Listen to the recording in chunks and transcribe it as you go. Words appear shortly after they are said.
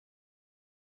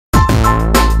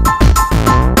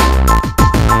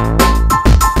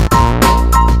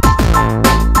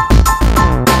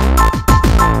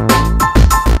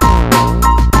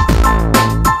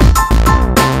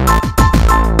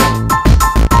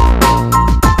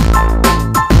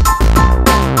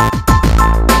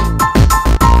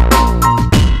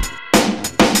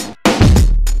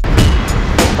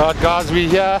Guys, we're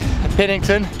here at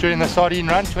Pennington during the Sardine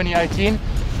Run 2018.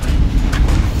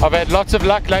 I've had lots of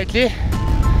luck lately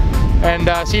and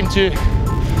seem to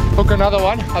hook another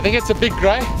one. I think it's a big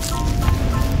grey,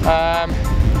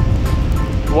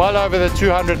 well over the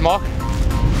 200 mark.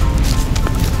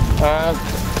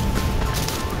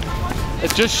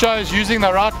 It just shows using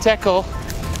the right tackle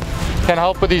can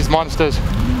help with these monsters.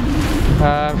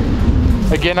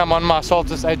 Again, I'm on my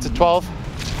Saltus 8 to 12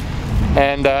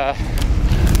 and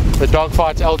the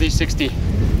Dogfight's LD60. Just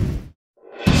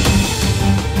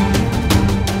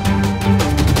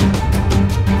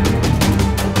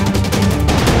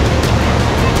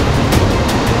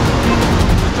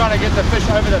trying to get the fish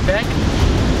over the bank.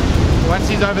 Once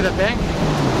he's over the bank,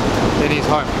 then he's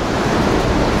home.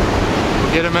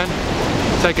 Get him in,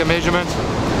 take a measurement,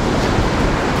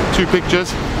 2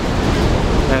 pictures,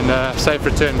 and safe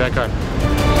return back home.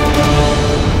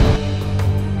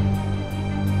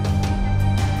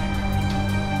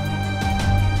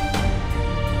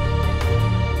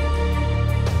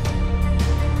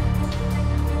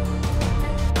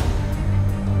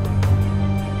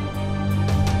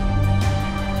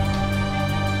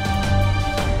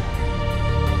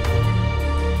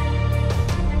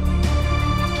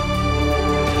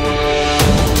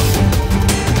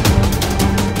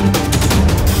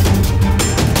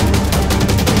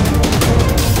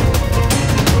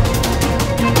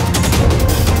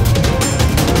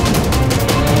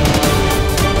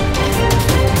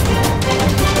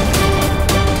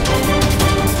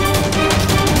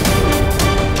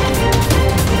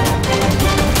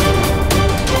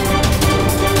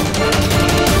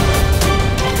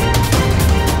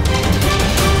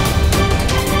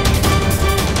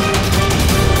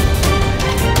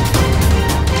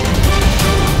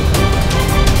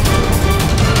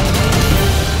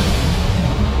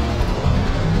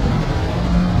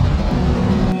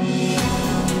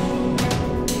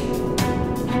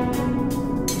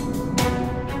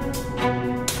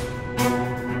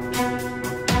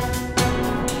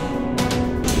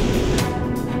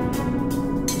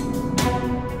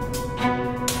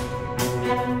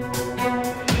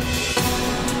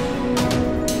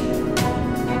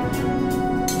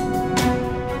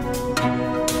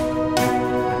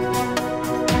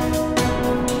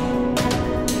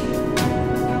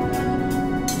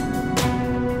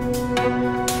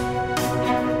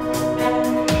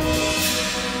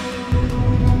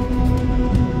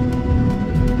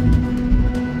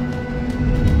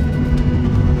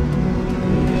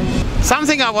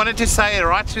 Something I wanted to say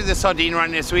right through the Sardine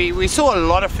Run is we saw a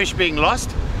lot of fish being lost,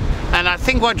 and I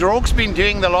think what Rourke's been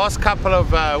doing the last couple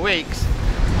of weeks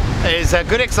is a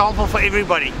good example for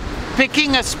everybody.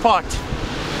 Picking a spot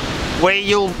where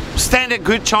you'll stand a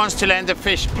good chance to land a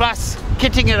fish, plus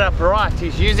kitting it up right.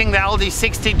 He's using the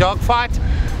LD60 Dogfight,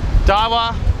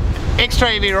 Daiwa,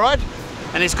 extra heavy rod,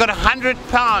 and it's got 100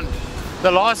 pound,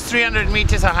 the last 300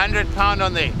 meters 100 pound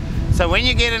on there. So when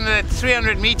you get in that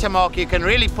 300 meter mark, you can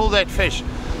really pull that fish.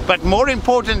 But more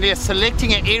importantly is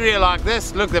selecting an area like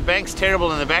this. Look, the bank's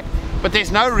terrible in the back, but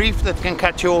there's no reef that can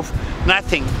cut you off,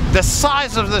 nothing. The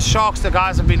size of the sharks the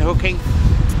guys have been hooking,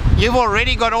 you've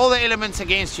already got all the elements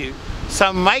against you.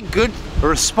 So make good,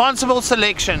 responsible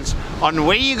selections on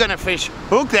where you're gonna fish,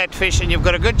 hook that fish, and you've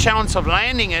got a good chance of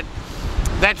landing it.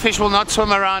 That fish will not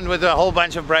swim around with a whole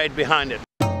bunch of braid behind it.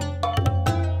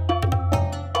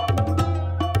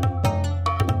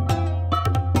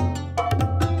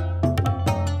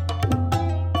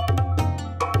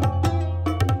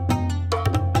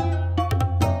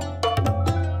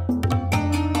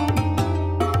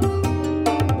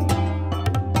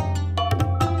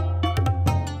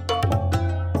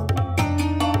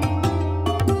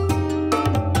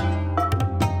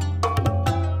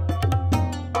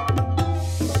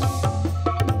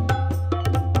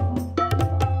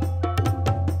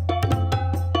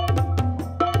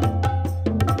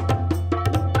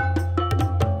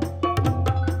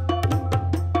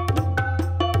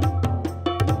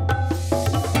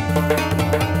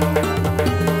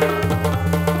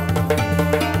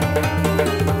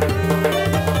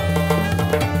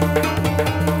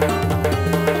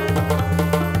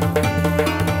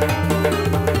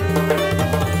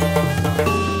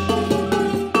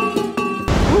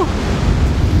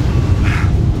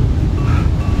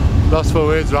 Lost for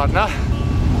words right now.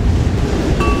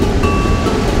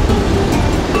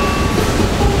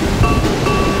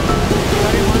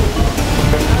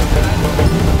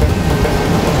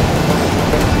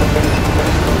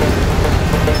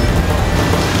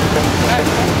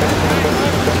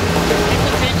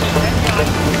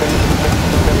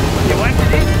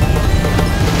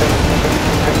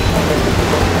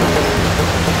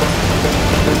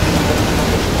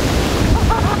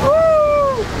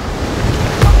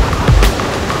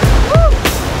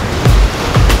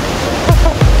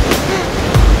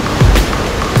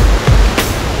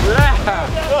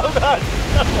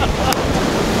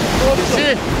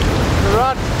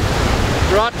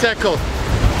 right tackle.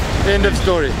 End of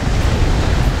story.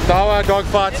 Dawa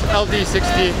dogfights,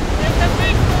 LD60.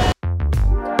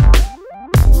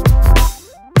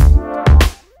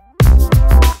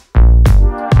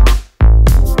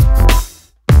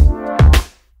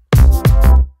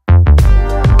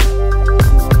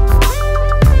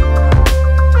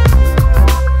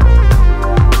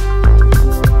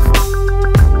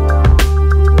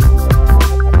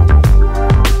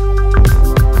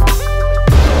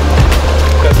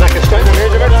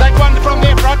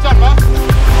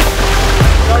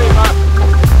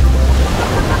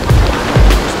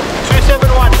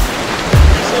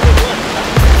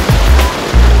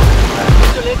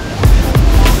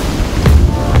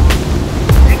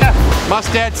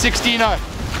 Mustad 16-0,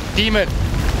 Demon.